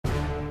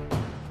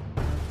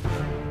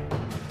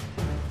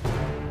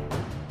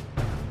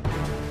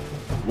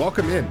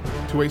welcome in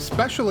to a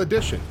special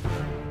edition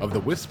of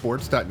the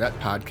WisSports.net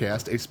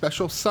podcast, a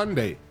special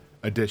Sunday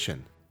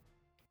edition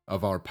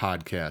of our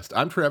podcast.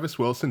 I'm Travis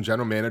Wilson,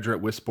 General Manager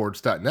at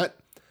WisSports.net,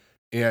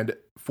 and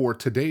for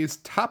today's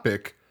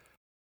topic,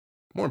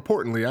 more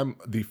importantly, I'm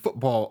the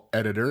football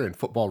editor and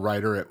football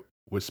writer at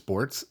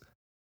WisSports,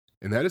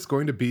 and that is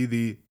going to be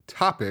the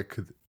topic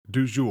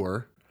du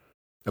jour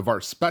of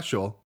our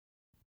special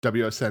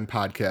WSN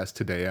podcast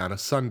today on a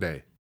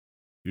Sunday.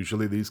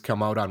 Usually these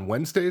come out on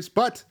Wednesdays,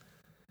 but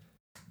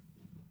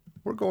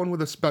we're going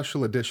with a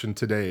special edition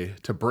today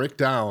to break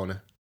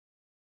down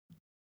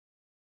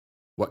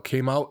what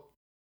came out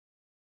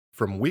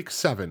from week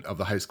 7 of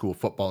the high school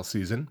football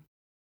season,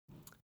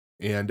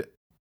 and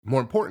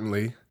more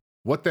importantly,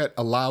 what that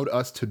allowed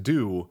us to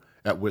do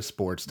at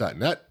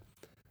WisSports.net.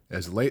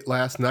 As late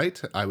last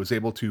night, I was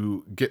able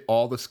to get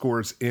all the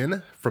scores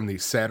in from the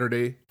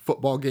Saturday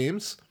football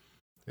games,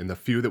 and the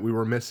few that we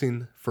were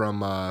missing from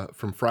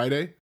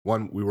Friday.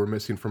 One we were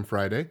missing from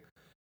Friday.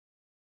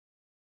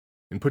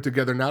 And put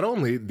together not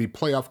only the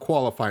playoff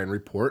qualifying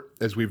report,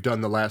 as we've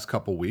done the last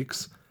couple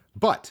weeks,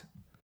 but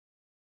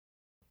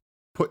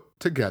put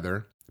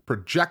together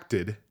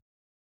projected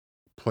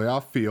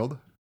playoff field,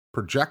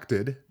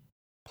 projected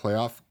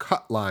playoff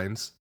cut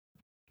lines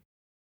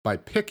by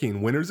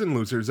picking winners and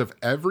losers of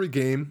every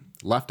game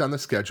left on the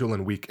schedule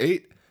in week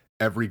 8,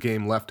 every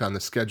game left on the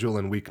schedule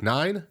in week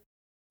 9,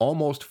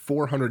 almost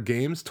 400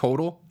 games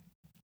total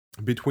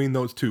between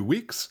those 2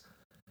 weeks.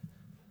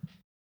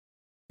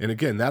 And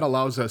again, that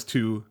allows us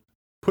to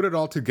put it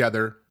all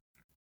together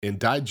and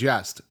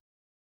digest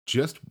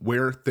just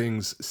where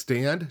things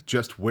stand,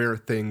 just where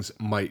things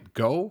might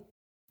go.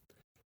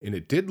 And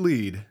it did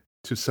lead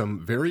to some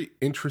very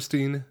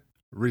interesting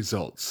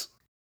results.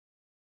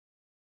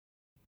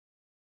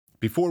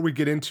 Before we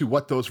get into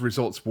what those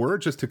results were,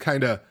 just to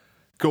kind of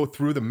go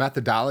through the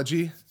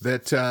methodology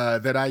that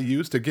I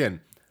used.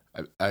 Again,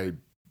 I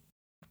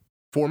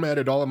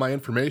formatted all of my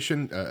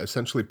information,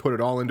 essentially put it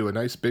all into a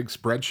nice big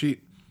spreadsheet,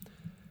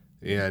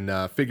 and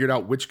figured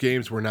out which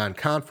games were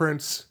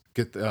non-conference,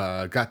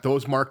 got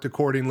those marked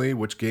accordingly,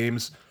 which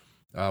teams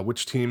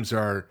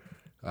are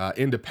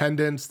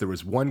independents. There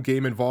was one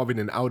game involving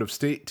an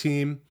out-of-state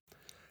team.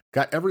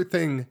 Got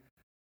everything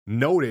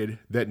noted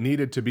that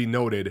needed to be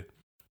noted,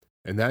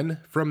 and then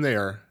from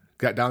there,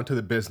 got down to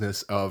the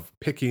business of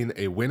picking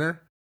a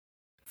winner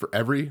for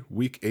every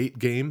week 8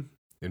 game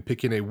and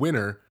picking a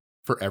winner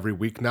for every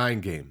week 9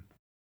 game.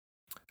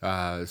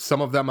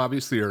 Some of them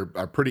obviously are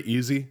pretty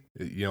easy.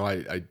 You know,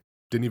 I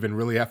didn't even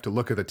really have to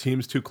look at the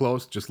teams too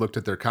close, just looked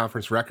at their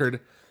conference record.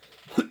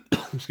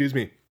 Excuse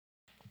me.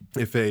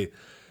 If a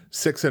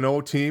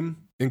 6-0 team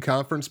in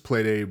conference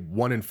played a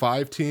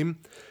 1-5 team,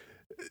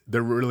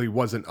 there really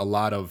wasn't a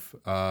lot of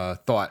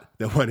thought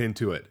that went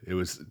into it. It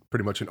was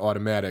pretty much an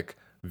automatic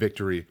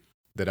victory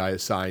that I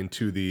assigned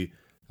to the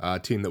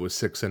team that was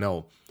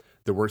 6-0.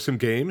 There were some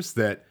games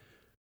that,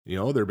 you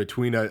know, they're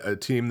between a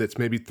team that's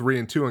maybe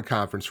 3-2 in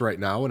conference right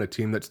now and a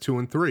team that's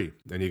 2-3.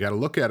 And you got to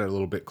look at it a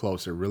little bit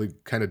closer, really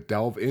kind of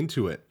delve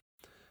into it.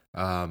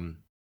 You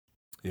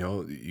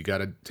know, you got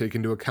to take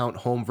into account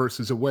home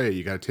versus away.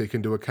 You got to take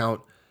into account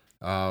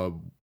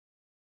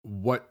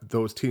what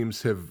those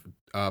teams have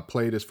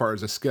played as far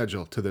as a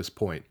schedule to this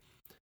point.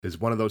 Is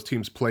one of those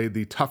teams played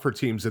the tougher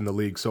teams in the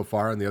league so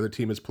far, and the other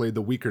team has played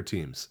the weaker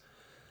teams.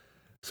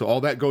 So all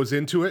that goes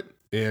into it.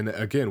 And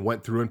again,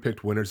 went through and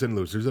picked winners and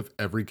losers of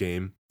every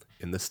game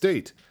in the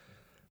state.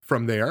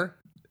 From there,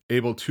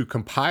 able to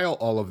compile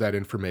all of that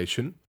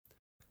information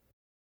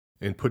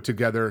and put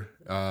together,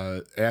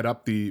 add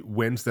up the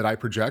wins that I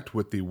project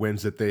with the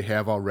wins that they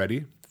have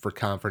already for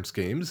conference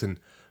games, and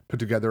put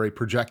together a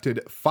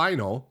projected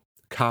final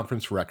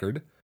conference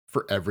record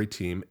for every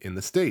team in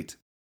the state.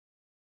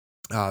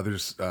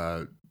 There's,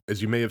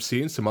 as you may have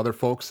seen, some other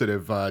folks that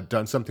have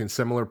done something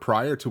similar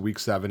prior to week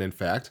 7, in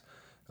fact.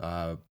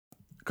 A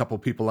couple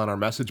people on our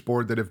message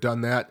board that have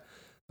done that.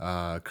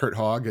 Kurt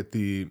Hogg at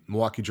the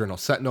Milwaukee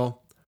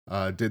Journal-Sentinel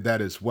did that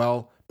as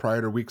well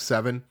prior to week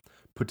 7,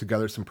 put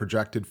together some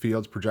projected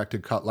fields,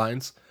 projected cut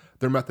lines.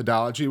 Their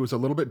methodology was a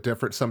little bit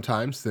different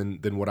sometimes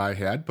than what I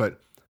had, but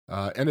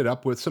ended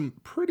up with some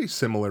pretty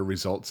similar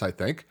results, I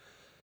think.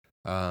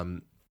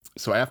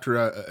 So after,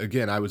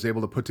 again, I was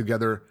able to put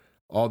together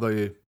all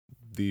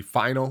the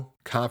final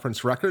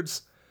conference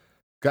records,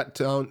 got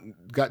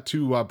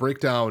to break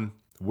down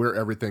where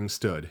everything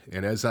stood.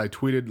 And as I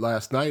tweeted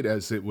last night,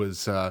 as it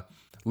was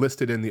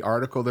listed in the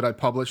article that I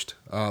published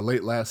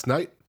late last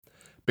night,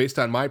 based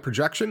on my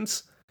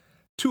projections,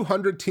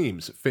 200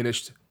 teams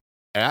finished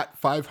at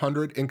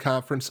 500 in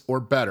conference or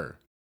better.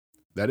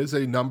 That is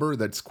a number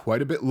that's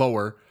quite a bit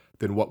lower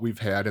than what we've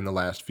had in the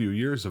last few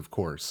years, of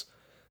course.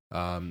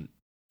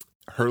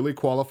 Hurley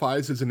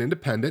qualifies as an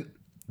independent.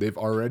 They've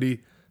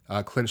already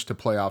clinched a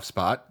playoff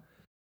spot.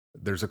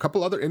 There's a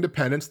couple other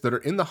independents that are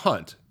in the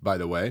hunt, by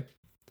the way,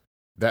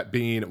 that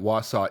being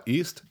Wausau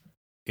East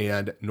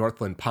and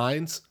Northland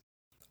Pines.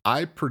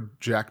 I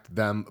project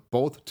them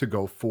both to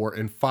go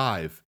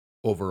 4-5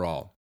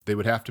 overall. They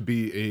would have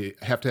to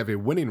have a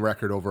winning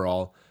record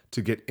overall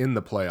to get in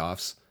the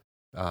playoffs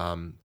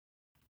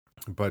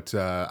But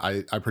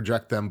I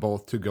project them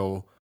both to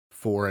go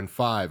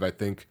 4-5. I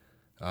think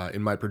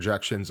in my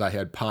projections, I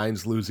had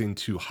Pines losing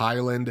to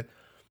Highland,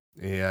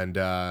 and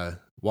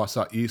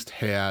Wausau East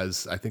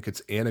has, I think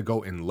it's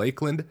Anago and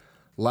Lakeland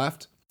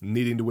left,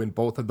 needing to win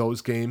both of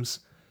those games.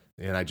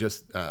 And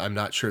I'm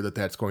not sure that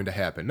that's going to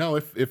happen. Now,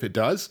 if it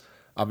does,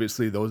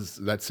 obviously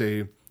that's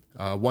a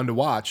one to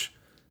watch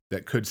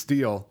that could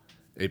steal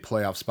a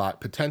playoff spot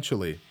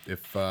potentially. If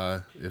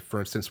for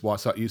instance,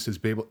 Wausau East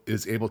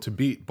is able to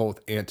beat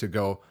both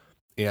Antigo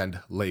and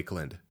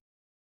Lakeland,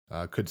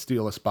 could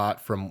steal a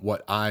spot from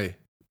what I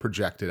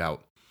projected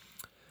out.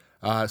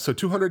 So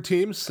 200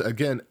 teams,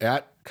 again,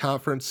 at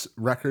conference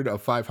record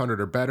of 500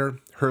 or better.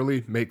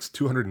 Hurley makes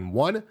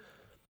 201.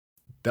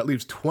 That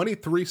leaves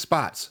 23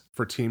 spots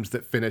for teams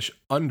that finish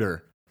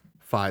under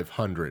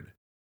 500.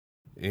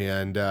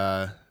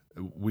 And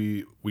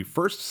we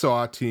first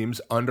saw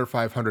teams under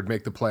 500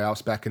 make the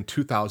playoffs back in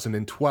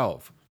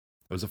 2012.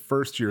 It was the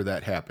first year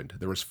that happened.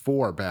 There was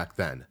 4 back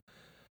then.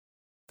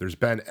 There's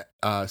been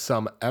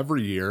some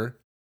every year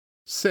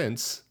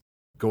since,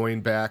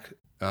 going back,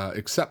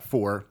 except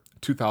for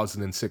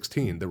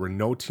 2016. There were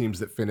no teams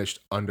that finished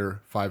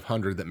under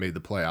 500 that made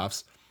the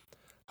playoffs.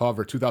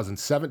 However,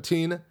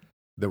 2017,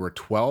 there were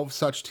 12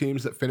 such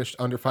teams that finished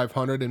under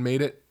 500 and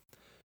made it.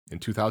 In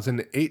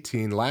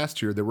 2018,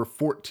 last year, there were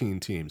 14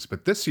 teams.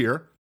 But this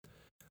year,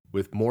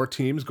 with more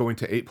teams going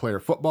to 8-player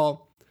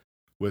football,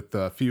 with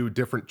a few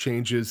different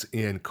changes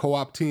in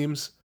co-op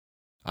teams,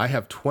 I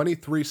have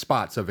 23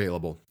 spots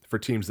available for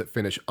teams that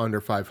finish under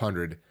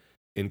 500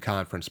 in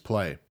conference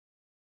play.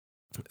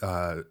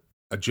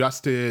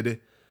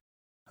 Adjusted,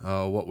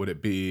 what would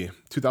it be?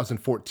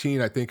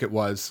 2014, I think it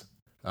was,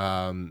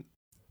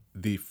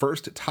 the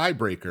first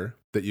tiebreaker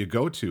that you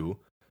go to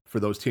for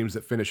those teams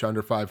that finish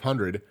under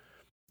 500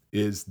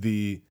 is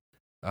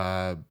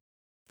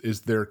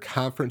their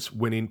conference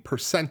winning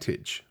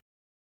percentage.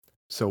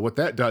 So what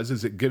that does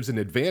is it gives an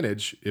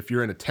advantage. If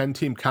you're in a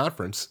 10-team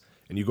conference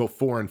and you go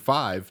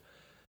 4-5,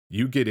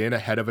 you get in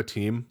ahead of a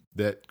team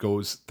that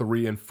goes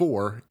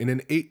 3-4 in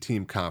an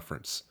 8-team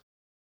conference.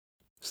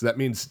 So that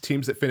means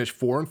teams that finish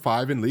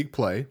 4-5 in league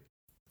play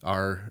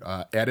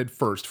are added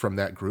first from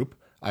that group.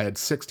 I had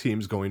 6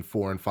 teams going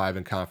 4-5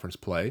 in conference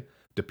play: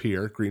 De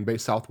Pere, Green Bay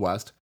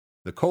Southwest,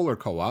 the Kohler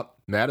Co-op,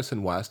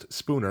 Madison West,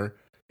 Spooner,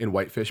 and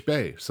Whitefish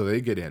Bay. So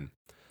they get in.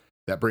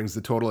 That brings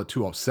the total at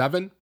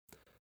 207.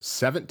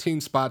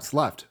 17 spots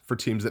left for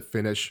teams that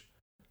finish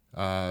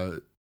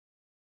either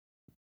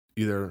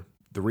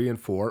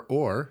 3-4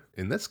 or,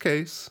 in this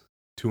case,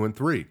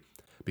 2-3.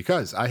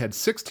 Because I had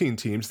 16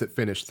 teams that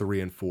finished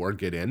 3-4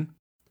 get in.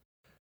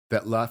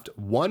 That left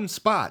 1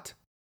 spot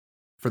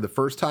for the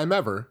first time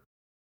ever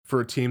for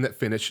a team that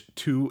finished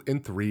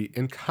 2-3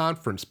 in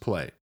conference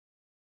play.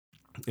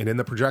 And in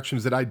the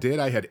projections that I did,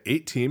 I had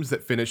 8 teams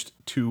that finished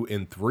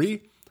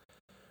 2-3.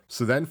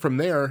 So then from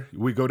there,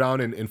 we go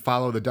down and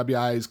follow the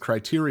WI's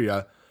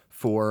criteria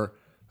for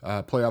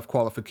playoff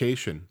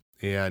qualification.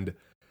 And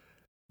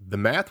the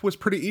math was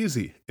pretty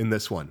easy in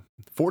this one,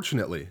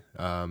 fortunately.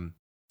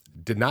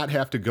 Did not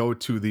have to go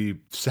to the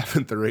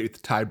 7th or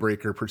 8th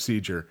tiebreaker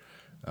procedure.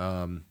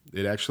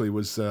 It actually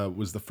was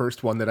the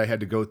first one that I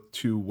had to go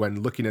to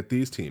when looking at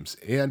these teams.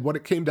 And what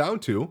it came down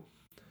to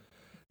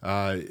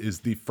is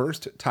the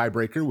first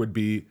tiebreaker would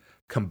be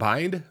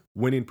combined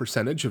winning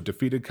percentage of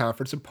defeated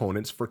conference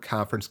opponents for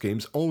conference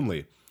games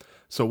only.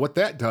 So what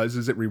that does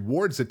is it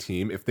rewards a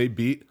team if they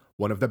beat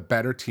one of the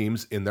better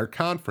teams in their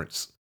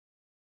conference.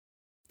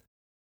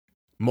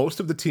 Most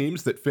of the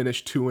teams that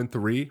finished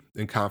 2-3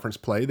 in conference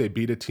play, they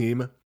beat a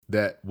team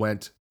that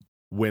went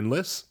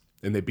winless,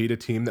 and they beat a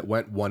team that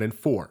went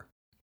 1-4.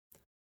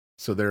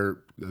 So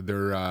their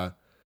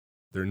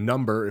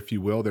number, if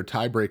you will, their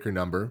tiebreaker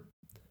number,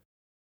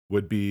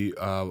 would be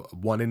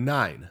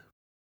 1-9.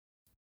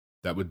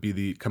 That would be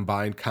the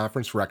combined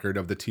conference record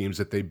of the teams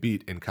that they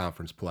beat in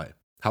conference play.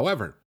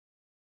 However,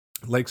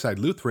 Lakeside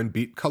Lutheran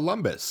beat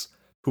Columbus,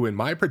 who in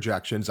my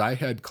projections, I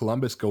had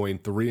Columbus going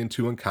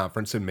 3-2 in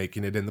conference and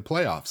making it in the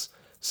playoffs.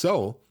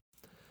 So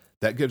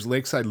that gives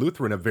Lakeside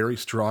Lutheran a very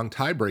strong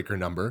tiebreaker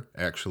number,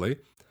 actually.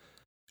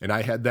 And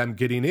I had them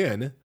getting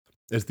in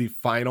as the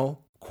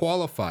final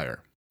qualifier.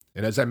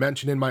 And as I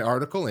mentioned in my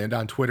article and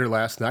on Twitter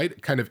last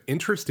night, kind of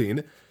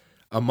interesting,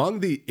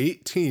 among the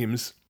 8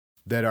 teams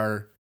that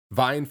are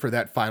vying for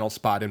that final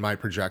spot in my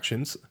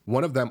projections,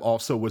 one of them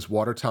also was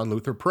Watertown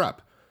Luther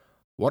Prep.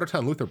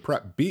 Watertown Luther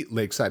Prep beat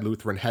Lakeside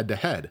Lutheran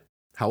head-to-head.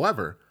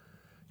 However,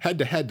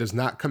 head-to-head does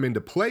not come into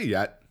play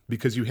yet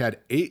because you had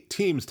 8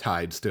 teams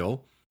tied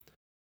still,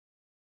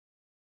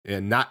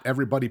 and not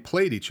everybody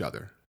played each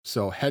other.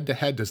 So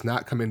head-to-head does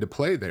not come into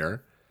play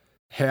there.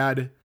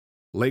 Had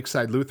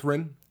Lakeside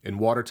Lutheran and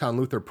Watertown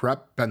Luther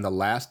Prep been the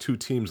last 2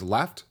 teams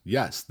left,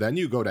 yes, then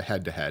you go to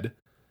head-to-head.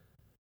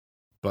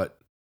 But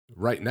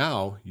right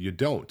now, you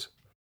don't.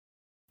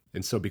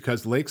 And so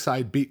because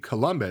Lakeside beat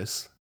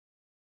Columbus,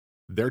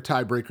 their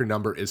tiebreaker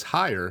number is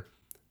higher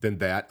than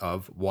that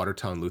of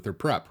Watertown Luther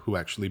Prep, who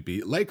actually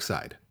beat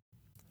Lakeside.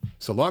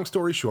 So long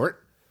story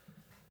short,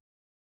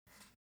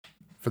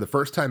 for the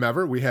first time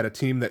ever, we had a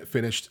team that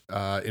finished,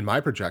 in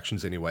my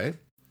projections anyway,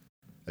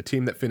 a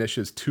team that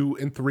finishes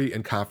 2-3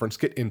 in conference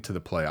get into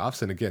the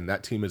playoffs. And again,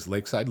 that team is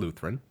Lakeside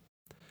Lutheran.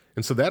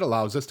 And so that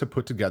allows us to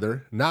put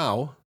together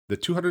now the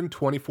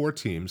 224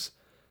 teams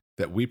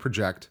that we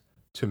project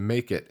to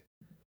make it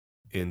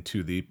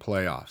into the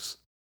playoffs.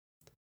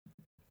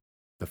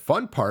 The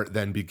fun part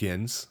then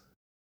begins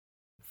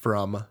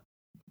from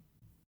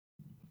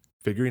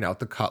figuring out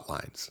the cut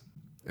lines.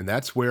 And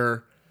that's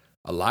where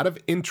a lot of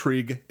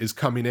intrigue is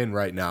coming in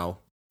right now.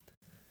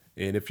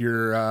 And if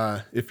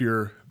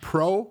you're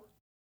pro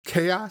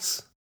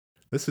chaos,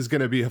 this is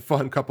going to be a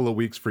fun couple of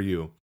weeks for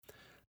you.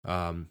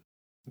 I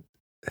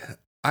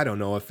don't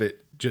know if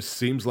it just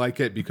seems like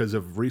it because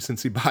of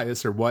recency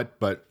bias or what,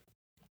 but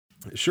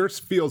it sure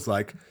feels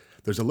like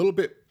there's a little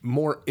bit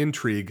more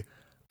intrigue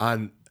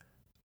on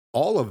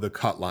all of the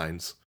cut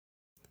lines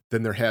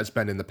than there has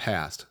been in the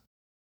past.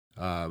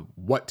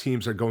 What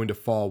teams are going to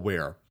fall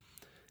where.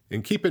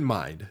 And keep in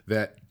mind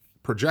that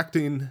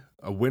projecting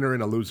a winner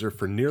and a loser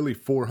for nearly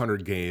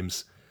 400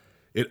 games,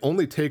 it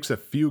only takes a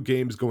few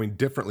games going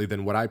differently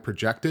than what I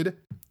projected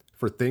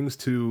for things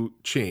to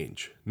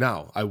change.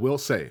 Now, I will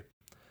say,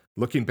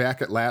 looking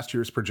back at last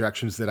year's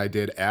projections that I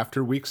did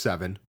after week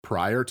 7,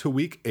 prior to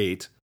week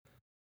 8,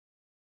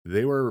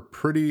 they were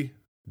pretty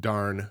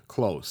darn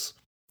close.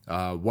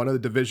 One of the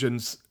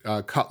division's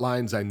cut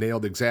lines I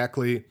nailed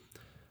exactly.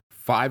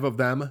 5 of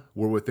them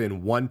were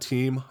within one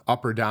team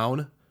up or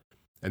down,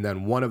 and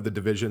then one of the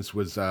divisions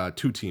was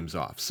 2 teams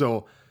off.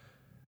 So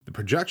the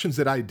projections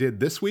that I did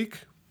this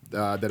week,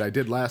 that I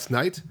did last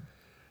night,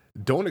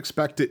 don't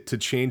expect it to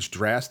change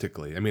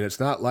drastically. I mean, it's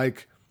not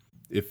like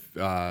if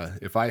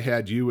I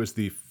had you as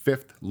the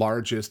 5th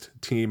largest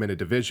team in a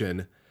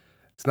division,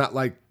 it's not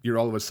like you're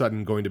all of a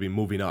sudden going to be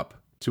moving up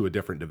to a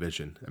different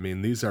division. I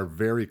mean, these are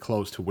very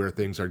close to where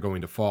things are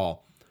going to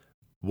fall.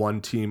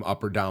 One team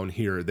up or down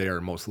here or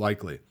there, most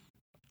likely.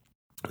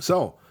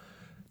 So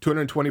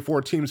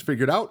 224 teams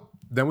figured out.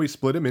 Then we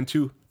split them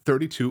into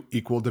 32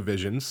 equal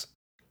divisions,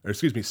 or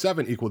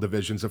 7 equal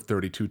divisions of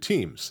 32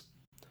 teams.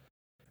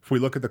 If we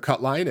look at the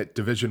cut line at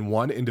Division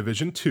 1 and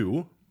Division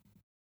 2,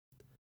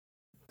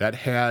 that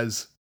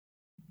has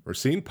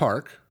Racine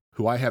Park,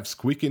 who I have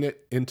squeaking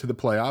it into the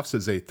playoffs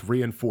as a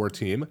 3-4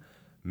 team,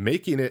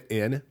 making it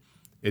in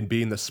and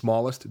being the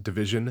smallest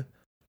Division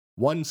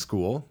 1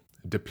 school.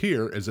 De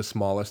Pere is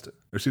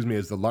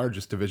the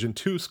largest Division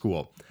 2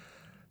 school.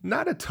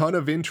 Not a ton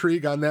of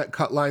intrigue on that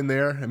cut line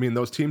there. I mean,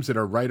 those teams that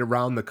are right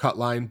around the cut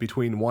line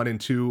between 1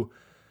 and 2,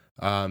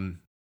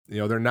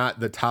 they're not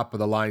the top of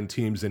the line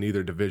teams in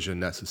either division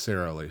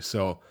necessarily.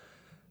 So,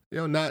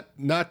 not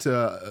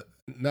a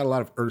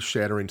lot of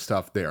earth-shattering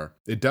stuff there.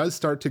 It does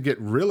start to get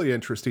really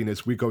interesting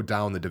as we go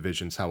down the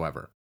divisions,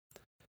 however.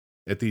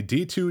 At the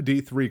D2,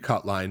 D3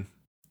 cut line,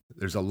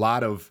 there's a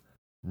lot of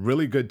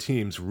really good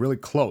teams really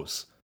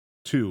close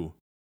to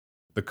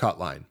the cut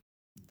line.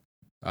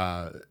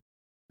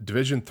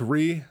 Division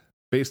 3,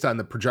 based on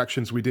the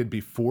projections we did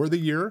before the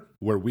year,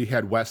 where we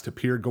had West De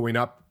Pere going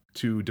up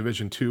to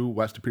Division 2.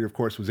 West De Pere, of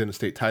course, was in a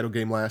state title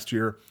game last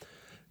year.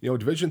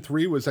 Division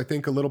 3 was, I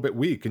think, a little bit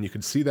weak, and you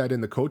could see that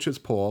in the coaches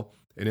poll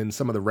and in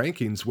some of the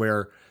rankings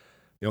where,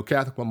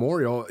 Catholic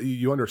Memorial,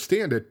 you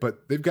understand it,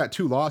 but they've got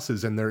 2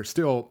 losses, and they're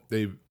still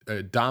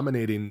a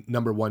dominating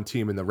number 1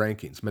 team in the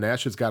rankings.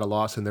 Menasha's got a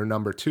loss, and they're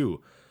number 2.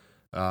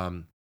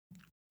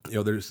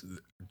 There's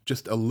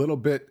just a little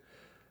bit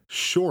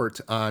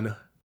short on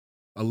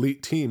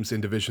elite teams in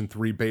Division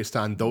 3 based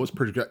on those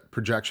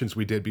projections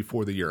we did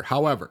before the year.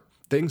 However,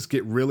 things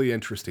get really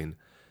interesting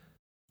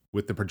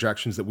with the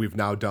projections that we've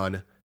now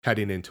done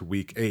heading into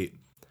week 8,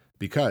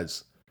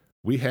 because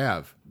we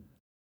have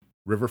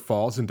River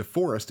Falls and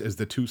DeForest as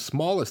the 2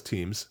 smallest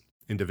teams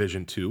in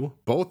Division 2.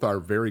 Both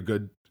are very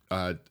good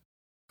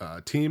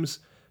teams.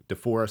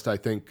 DeForest, I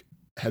think,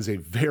 has a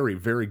very,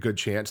 very good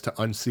chance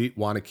to unseat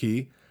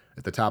Waunakee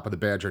at the top of the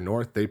Badger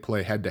North. They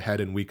play head-to-head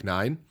in week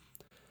 9.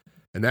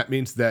 And that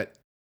means that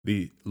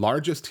the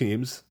largest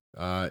teams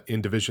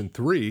in Division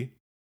 3,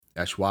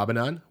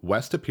 Ashwaubenon,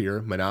 West De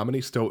Pere, Menominee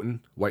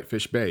Stoughton,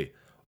 Whitefish Bay,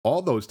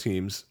 all those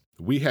teams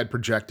we had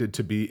projected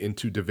to be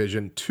into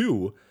Division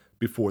 2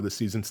 before the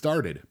season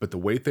started. But the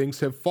way things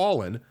have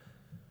fallen,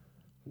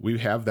 we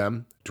have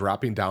them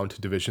dropping down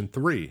to Division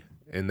 3.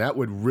 And that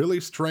would really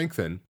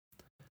strengthen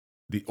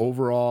the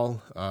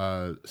overall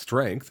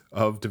strength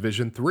of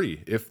Division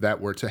 3 if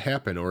that were to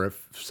happen, or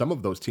if some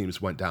of those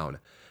teams went down.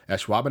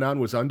 Ashwaubenon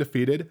was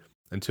undefeated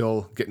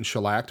until getting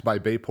shellacked by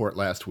Bayport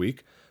last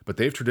week, but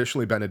they've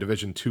traditionally been a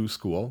Division 2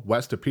 school.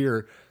 West De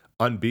Pere,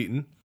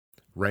 unbeaten,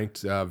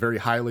 ranked very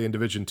highly in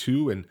Division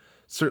 2, and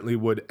certainly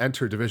would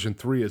enter Division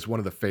 3 as one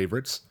of the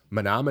favorites.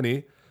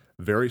 Menominee,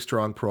 very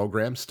strong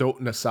program.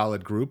 Stoughton, a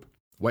solid group.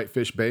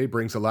 Whitefish Bay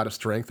brings a lot of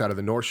strength out of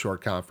the North Shore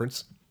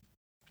Conference.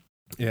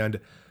 And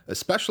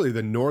especially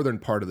the northern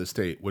part of the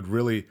state would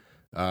really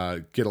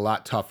get a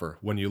lot tougher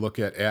when you look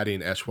at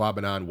adding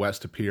Ashwaubenon,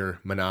 West De Pere,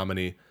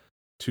 Menominee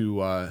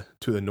to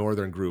the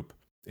northern group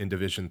in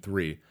Division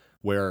 3,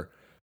 where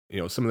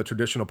some of the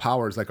traditional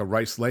powers like a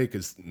Rice Lake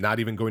is not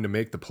even going to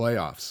make the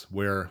playoffs,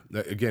 where,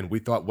 again, we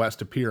thought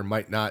West Appear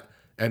might not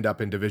end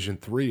up in Division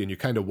III, and you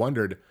kind of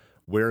wondered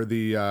where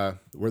the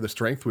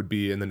strength would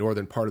be in the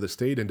northern part of the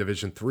state in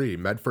Division III.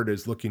 Medford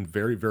is looking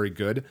very, very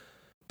good,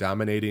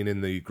 dominating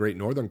in the Great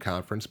Northern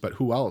Conference, but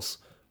who else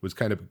was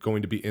kind of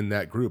going to be in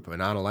that group? An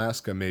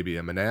Onalaska, maybe,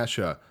 a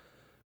Menasha,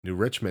 New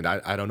Richmond,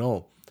 I don't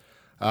know.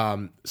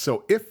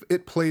 So if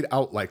it played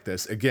out like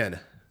this, again,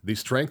 the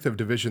strength of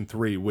Division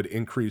III would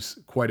increase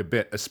quite a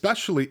bit,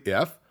 especially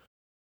if,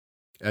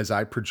 as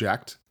I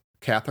project,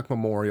 Catholic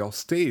Memorial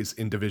stays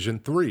in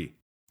Division III.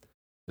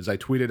 As I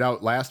tweeted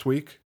out last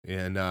week,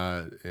 and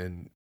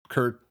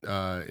Kurt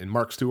and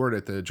Mark Stewart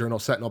at the Journal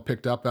Sentinel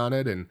picked up on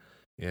it and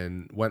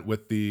went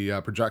with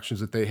the projections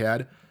that they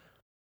had.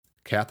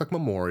 Catholic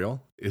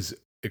Memorial is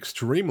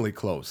extremely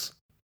close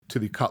to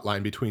the cut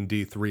line between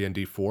D3 and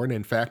D4, and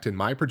in fact, in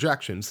my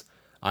projections,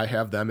 I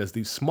have them as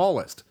the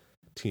smallest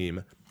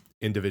team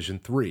in Division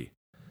III.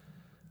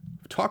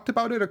 I've talked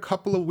about it a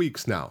couple of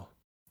weeks now,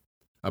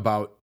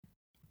 about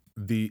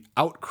the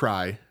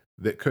outcry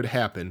that could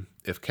happen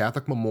if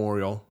Catholic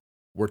Memorial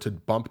were to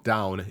bump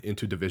down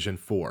into Division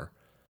IV.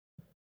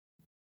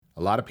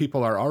 A lot of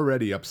people are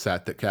already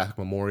upset that Catholic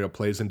Memorial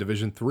plays in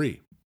Division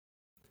III.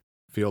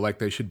 Feel like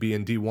they should be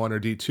in D1 or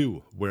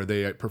D2, where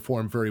they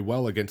perform very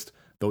well against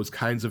those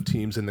kinds of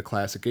teams in the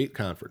Classic 8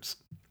 conference.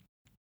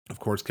 Of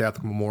course,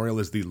 Catholic Memorial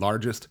is the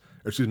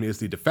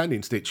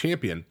defending state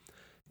champion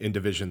in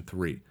Division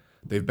III.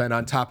 They've been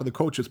on top of the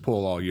coaches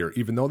poll all year,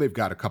 even though they've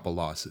got a couple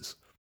losses.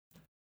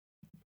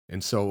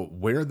 And so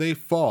where they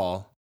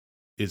fall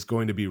is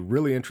going to be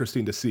really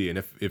interesting to see.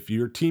 And if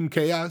you're Team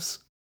Chaos,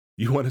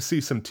 you want to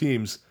see some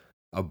teams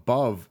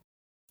above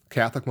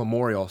Catholic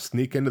Memorial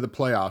sneak into the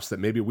playoffs that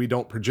maybe we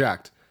don't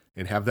project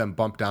and have them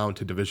bump down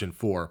to Division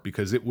IV,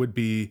 because it would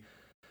be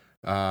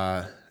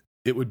chaos.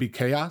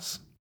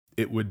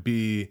 It would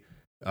be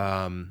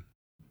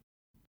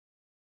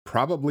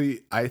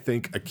probably, I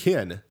think,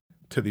 akin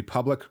to the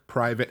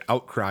public-private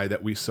outcry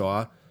that we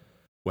saw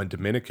when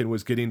Dominican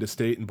was getting to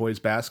state in boys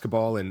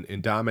basketball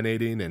and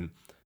dominating, and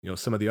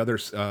some of the other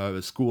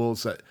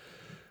schools.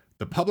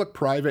 The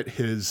public-private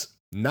has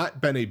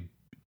not been a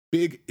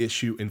big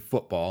issue in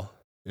football,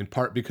 in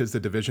part because the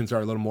divisions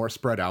are a little more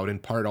spread out, in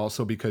part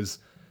also because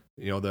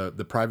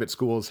the private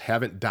schools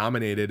haven't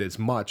dominated as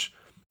much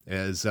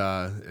as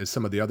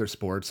some of the other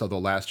sports. Although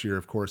last year,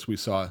 of course, we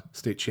saw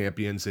state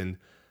champions in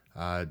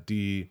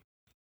D5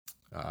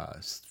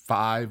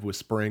 with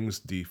Springs,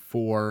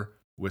 D4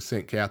 with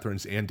St.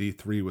 Catherine's, and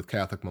D3 with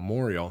Catholic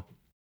Memorial.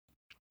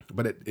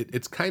 But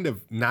it's kind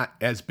of not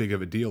as big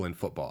of a deal in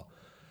football.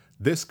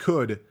 This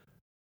could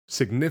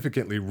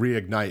significantly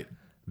reignite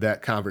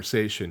that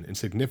conversation and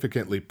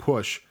significantly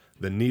push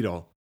the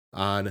needle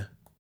on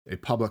a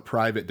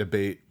public-private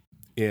debate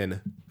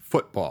in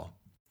football.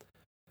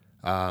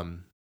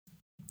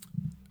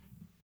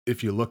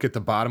 If you look at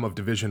the bottom of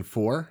Division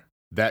IV,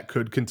 that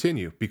could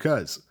continue,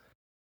 because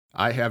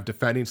I have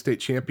defending state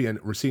champion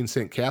Racine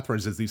St.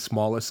 Catherine's as the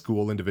smallest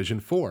school in Division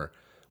IV,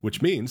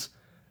 which means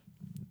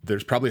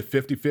there's probably a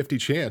 50-50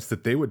 chance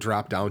that they would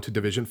drop down to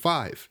Division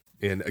V.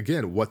 And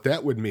again, what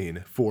that would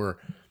mean for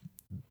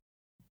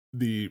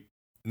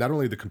not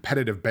only the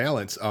competitive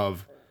balance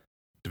of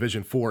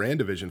Division IV and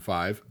Division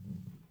V,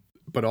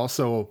 but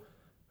also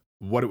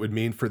what it would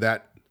mean for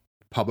that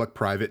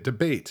public-private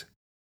debate.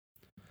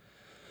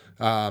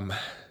 Again,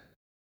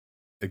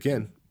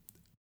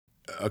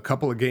 a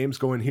couple of games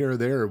going here or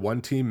there,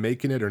 one team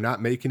making it or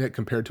not making it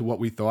compared to what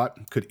we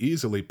thought, could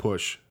easily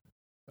push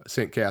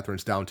St.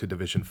 Catherine's down to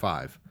Division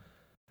V.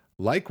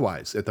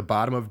 Likewise, at the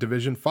bottom of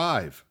Division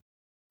V,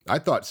 I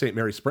thought St.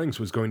 Mary Springs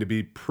was going to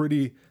be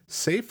pretty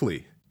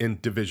safely in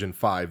Division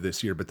V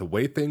this year, but the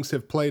way things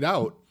have played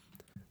out,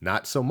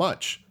 not so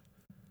much.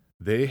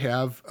 They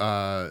have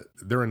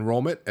their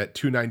enrollment at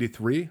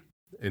 293,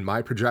 in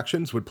my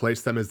projections, would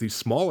place them as the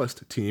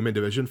smallest team in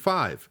Division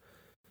V.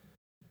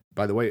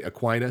 By the way,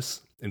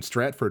 Aquinas and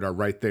Stratford are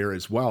right there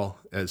as well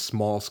as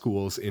small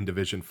schools in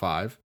Division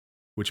V,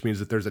 which means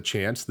that there's a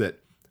chance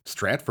that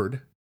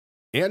Stratford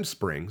and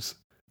Springs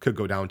could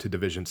go down to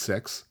Division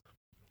VI.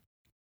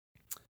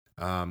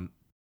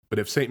 But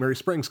if St. Mary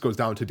Springs goes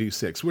down to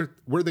D6,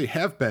 where they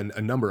have been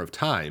a number of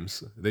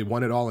times, they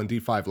won it all in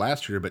D5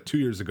 last year, but 2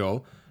 years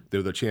ago, they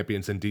were the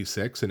champions in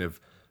D6 and have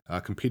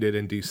competed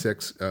in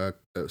D6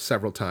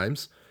 several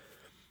times.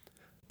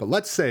 But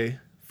let's say,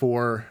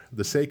 for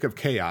the sake of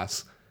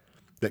chaos,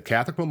 that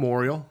Catholic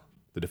Memorial,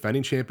 the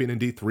defending champion in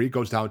D3,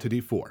 goes down to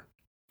D4.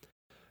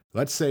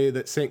 Let's say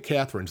that St.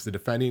 Catherine's, the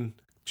defending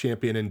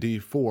champion in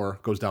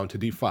D4, goes down to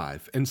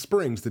D5. And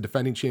Springs, the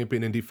defending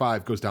champion in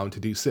D5, goes down to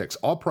D6.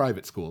 All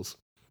private schools,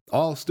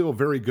 all still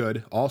very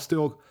good, all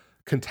still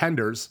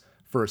contenders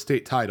for a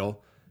state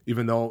title,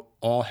 even though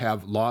all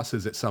have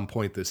losses at some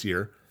point this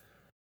year.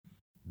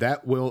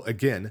 That will,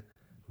 again,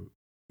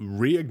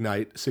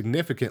 reignite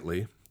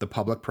significantly the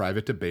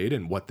public-private debate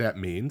and what that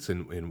means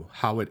and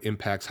how it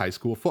impacts high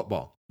school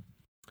football.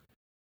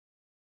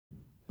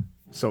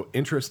 So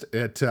interest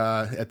at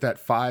that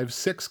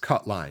 5-6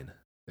 cut line.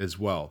 as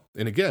well.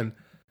 And again,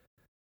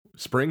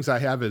 Springs I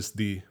have as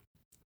the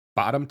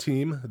bottom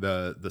team,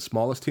 the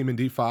smallest team in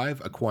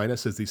D5.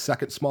 Aquinas is the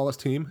second smallest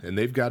team, and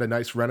they've got a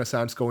nice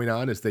renaissance going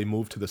on as they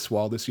move to the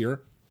SWAL this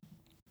year.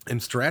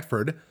 And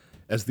Stratford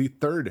as the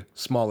third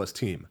smallest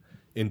team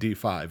in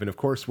D5. And of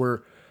course,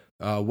 we're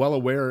well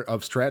aware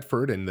of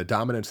Stratford and the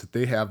dominance that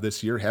they have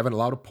this year, haven't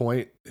allowed a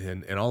point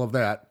and all of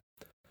that.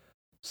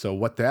 So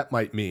what that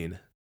might mean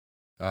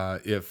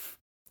if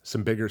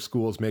some bigger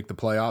schools make the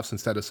playoffs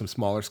instead of some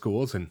smaller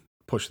schools and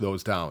push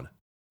those down.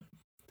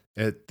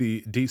 At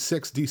the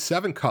D6,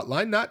 D7 cut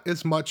line, not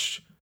as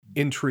much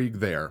intrigue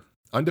there.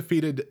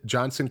 Undefeated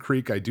Johnson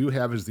Creek I do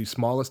have as the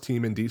smallest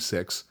team in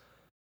D6.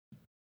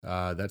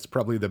 That's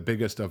probably the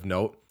biggest of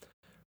note.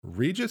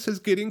 Regis is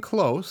getting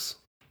close,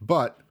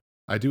 but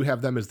I do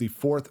have them as the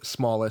fourth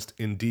smallest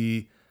in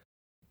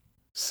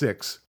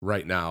D6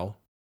 right now.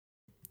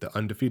 The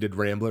undefeated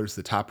Ramblers,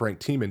 the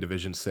top-ranked team in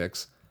Division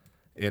 6.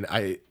 And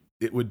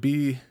it would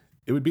be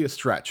a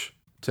stretch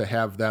to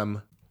have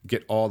them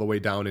get all the way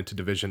down into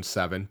Division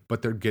 7,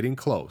 but they're getting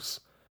close.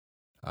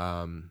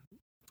 In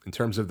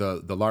terms of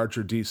the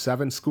larger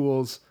D7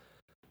 schools,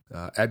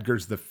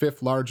 Edgar's the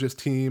fifth largest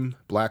team.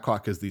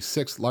 Blackhawk is the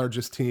sixth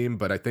largest team,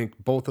 but I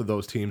think both of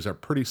those teams are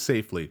pretty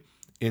safely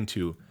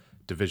into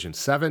Division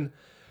 7.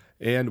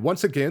 And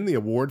once again, the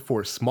award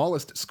for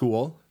smallest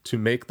school to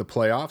make the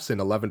playoffs in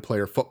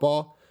 11-player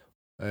football,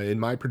 in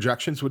my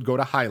projections, would go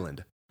to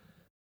Highland.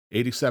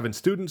 87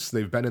 students.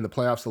 They've been in the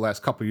playoffs the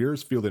last couple of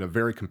years, fielding a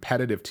very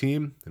competitive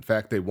team. In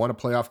fact, they won a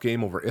playoff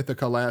game over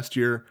Ithaca last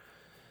year.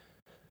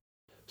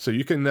 So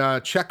you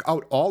can check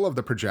out all of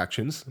the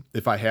projections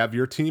if I have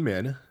your team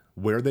in,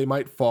 where they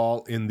might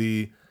fall in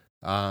the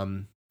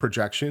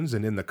projections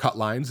and in the cut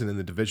lines and in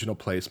the divisional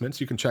placements.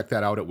 You can check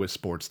that out at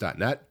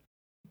wissports.net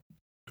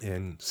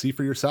and see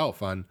for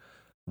yourself on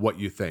what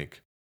you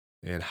think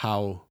and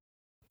how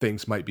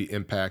things might be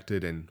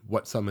impacted and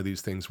what some of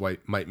these things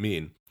might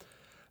mean.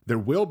 There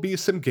will be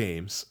some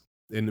games,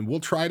 and we'll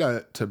try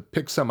to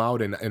pick some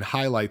out and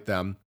highlight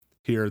them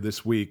here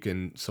this week.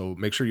 And so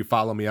make sure you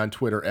follow me on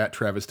Twitter at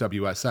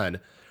TravisWSN.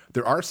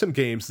 There are some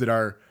games that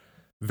are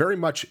very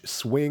much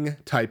swing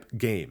type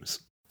games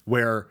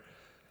where,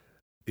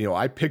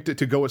 I picked it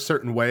to go a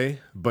certain way,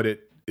 but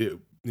it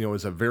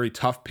is a very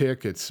tough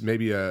pick. It's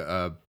maybe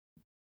a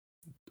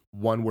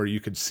one where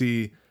you could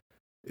see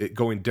it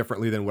going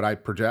differently than what I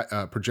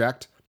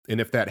project. And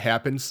if that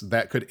happens,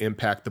 that could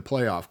impact the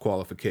playoff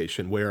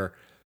qualification where,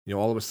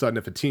 all of a sudden,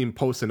 if a team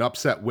posts an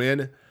upset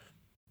win,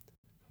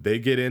 they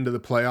get into the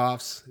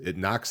playoffs. It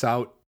knocks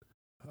out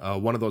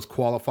one of those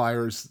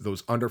qualifiers,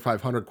 those under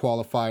 500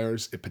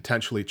 qualifiers. It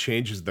potentially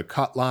changes the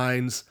cut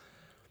lines.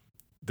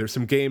 There's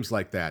some games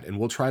like that, and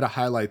we'll try to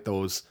highlight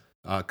those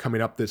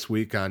coming up this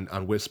week on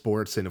WIS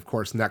Sports and, of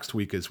course, next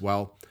week as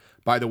well.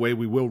 By the way,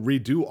 we will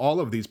redo all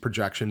of these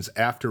projections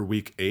after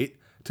Week 8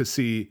 to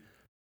see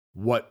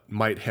what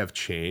might have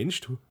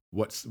changed,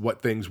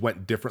 what things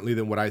went differently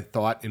than what I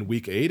thought in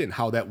Week 8 and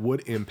how that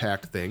would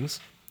impact things.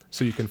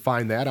 So you can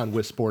find that on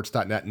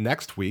wissports.net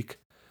next week.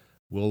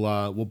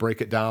 We'll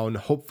break it down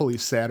hopefully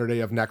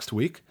Saturday of next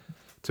week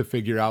to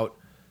figure out,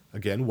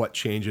 again, what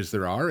changes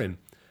there are and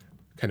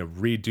kind of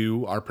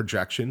redo our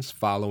projections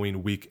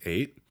following Week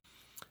 8.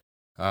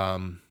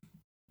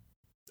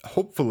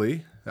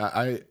 Hopefully,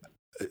 I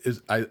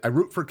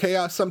root for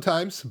chaos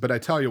sometimes, but I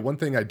tell you, one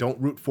thing I don't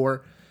root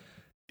for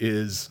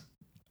is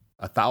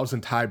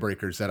 1,000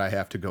 tiebreakers that I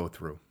have to go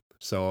through.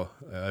 So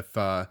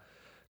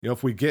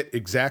if we get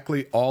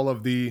exactly all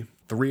of the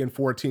 3 and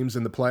 4 teams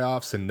in the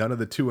playoffs and none of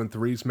the 2 and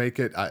 3s make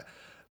it,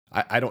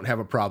 I don't have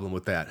a problem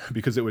with that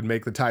because it would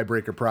make the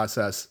tiebreaker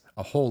process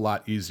a whole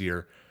lot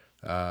easier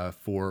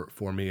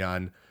for me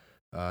on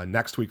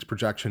next week's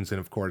projections and,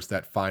 of course,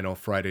 that final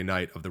Friday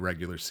night of the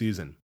regular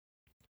season.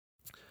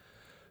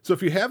 So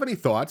if you have any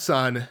thoughts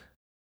on,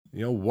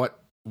 what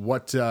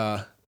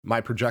my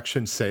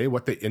projections say,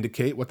 what they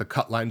indicate, what the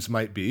cut lines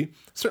might be,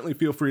 certainly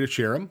feel free to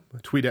share them.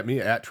 Tweet at me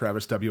at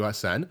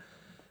TravisWSN.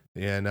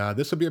 And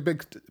this will be a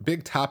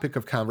big topic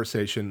of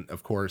conversation,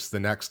 of course,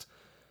 the next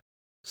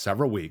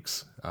several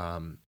weeks.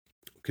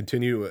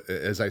 Continue,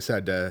 as I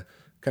said, to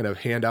kind of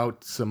hand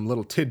out some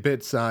little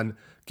tidbits on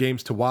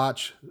games to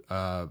watch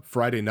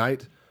Friday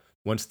night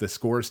once the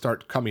scores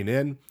start coming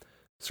in.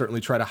 Certainly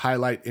try to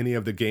highlight any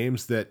of the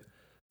games that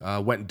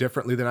went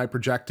differently than I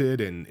projected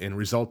and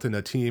result in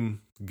a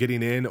team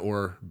getting in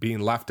or being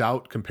left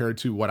out compared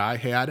to what I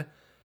had,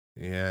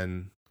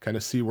 and kind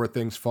of see where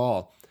things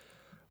fall.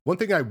 One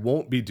thing I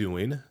won't be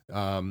doing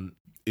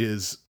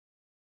is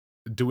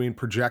doing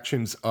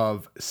projections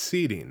of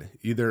seeding,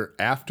 either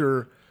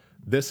after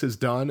this is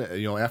done,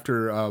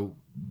 after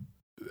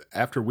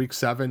week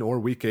 7 or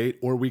week 8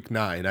 or week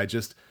 9.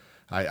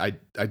 I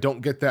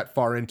don't get that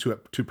far into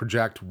it to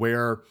project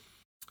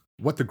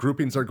what the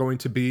groupings are going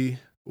to be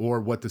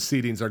or what the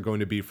seedings are going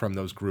to be from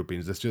those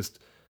groupings. It's just,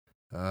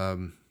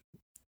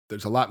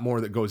 there's a lot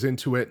more that goes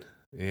into it,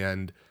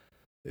 and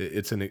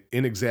it's an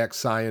inexact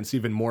science,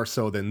 even more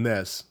so than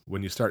this,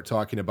 when you start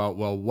talking about,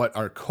 well, what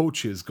are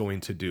coaches going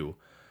to do?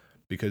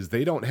 because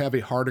they don't have a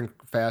hard and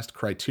fast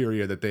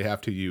criteria that they have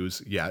to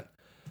use yet.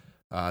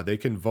 They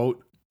can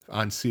vote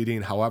on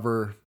seeding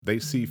however they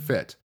see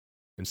fit.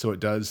 And so it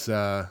does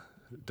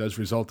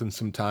result in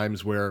some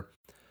times where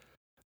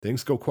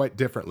things go quite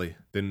differently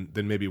than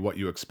maybe what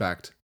you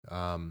expect.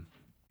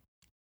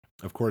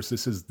 Of course,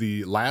 this is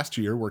the last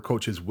year where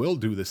coaches will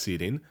do the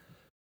seeding.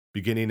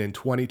 Beginning in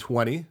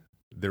 2020,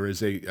 there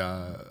is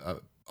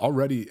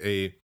already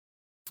a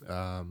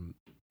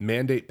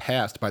mandate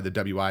passed by the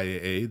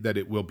WIAA that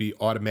it will be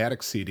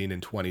automatic seeding in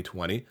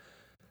 2020.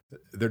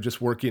 They're just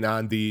working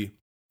on the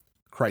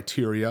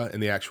criteria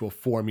and the actual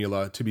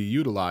formula to be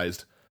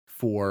utilized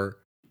for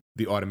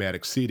the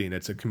automatic seeding.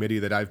 It's a committee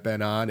that I've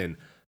been on, and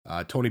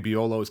Tony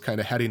Biolo is kind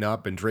of heading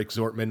up, and Drake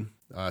Zortman,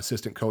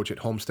 assistant coach at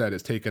Homestead,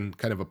 has taken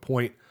kind of a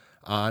point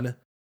on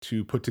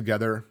to put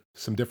together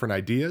some different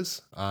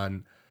ideas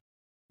on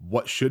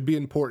what should be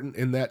important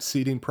in that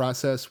seeding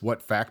process,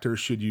 what factors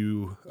should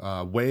you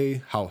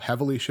weigh, how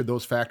heavily should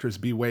those factors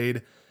be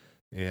weighed,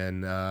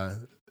 and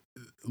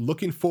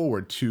looking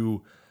forward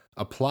to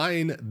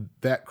applying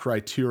that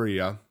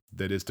criteria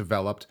that is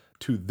developed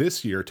to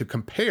this year to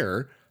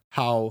compare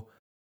how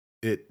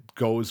it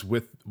goes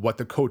with what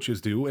the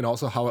coaches do and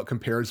also how it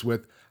compares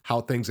with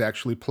how things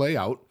actually play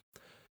out,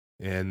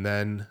 and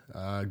then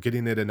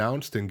getting it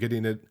announced and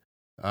getting it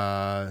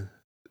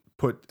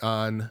put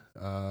on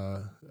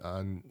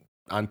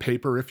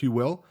paper, if you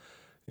will,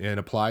 and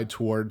applied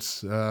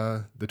towards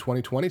the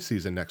 2020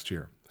 season next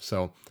year.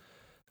 So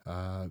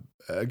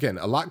again,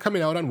 a lot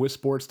coming out on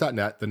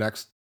wissports.net the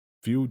next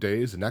few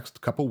days, the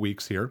next couple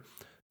weeks here.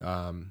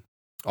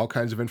 All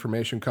kinds of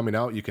information coming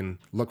out. You can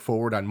look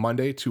forward on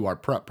Monday to our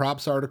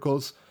props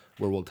articles,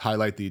 where we'll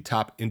highlight the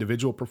top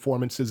individual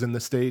performances in the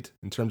state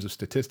in terms of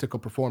statistical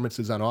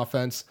performances on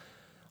offense.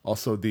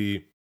 Also,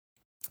 the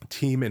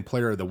team and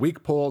player of the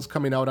week polls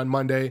coming out on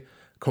Monday,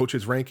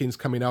 coaches rankings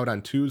coming out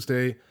on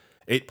Tuesday,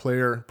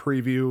 8-player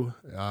preview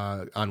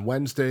on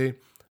Wednesday,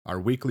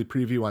 our weekly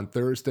preview on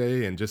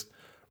Thursday, and just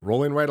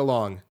rolling right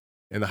along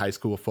in the high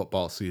school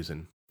football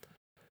season.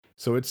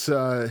 So it's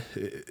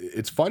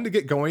fun to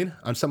get going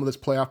on some of this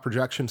playoff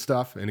projection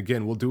stuff. And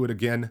again, we'll do it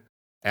again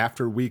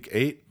after week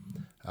 8.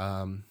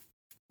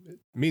 It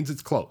means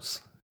it's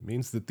close. It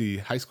means that the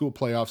high school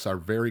playoffs are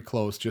very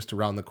close, just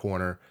around the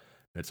corner.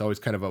 It's always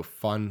kind of a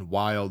fun,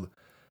 wild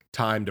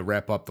time to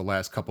wrap up the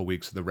last couple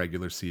weeks of the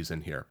regular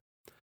season here.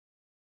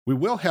 We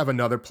will have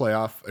another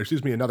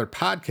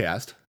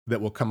podcast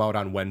that will come out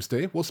on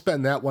Wednesday. We'll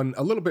spend that one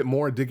a little bit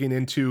more digging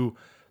into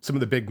some of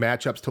the big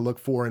matchups to look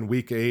for in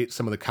week 8,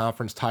 some of the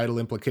conference title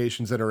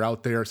implications that are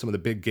out there, some of the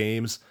big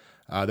games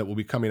that will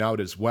be coming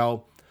out as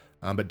well.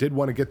 But did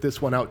want to get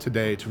this one out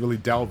today to really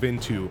delve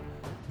into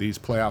these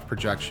playoff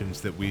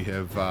projections that we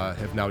have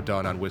now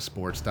done on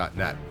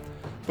wissports.net.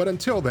 But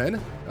until then,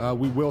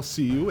 we will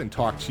see you and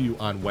talk to you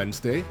on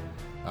Wednesday.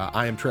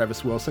 I am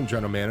Travis Wilson,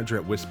 General Manager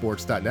at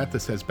wissports.net.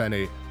 This has been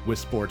a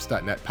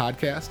wissports.net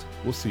podcast.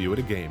 We'll see you at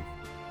a game.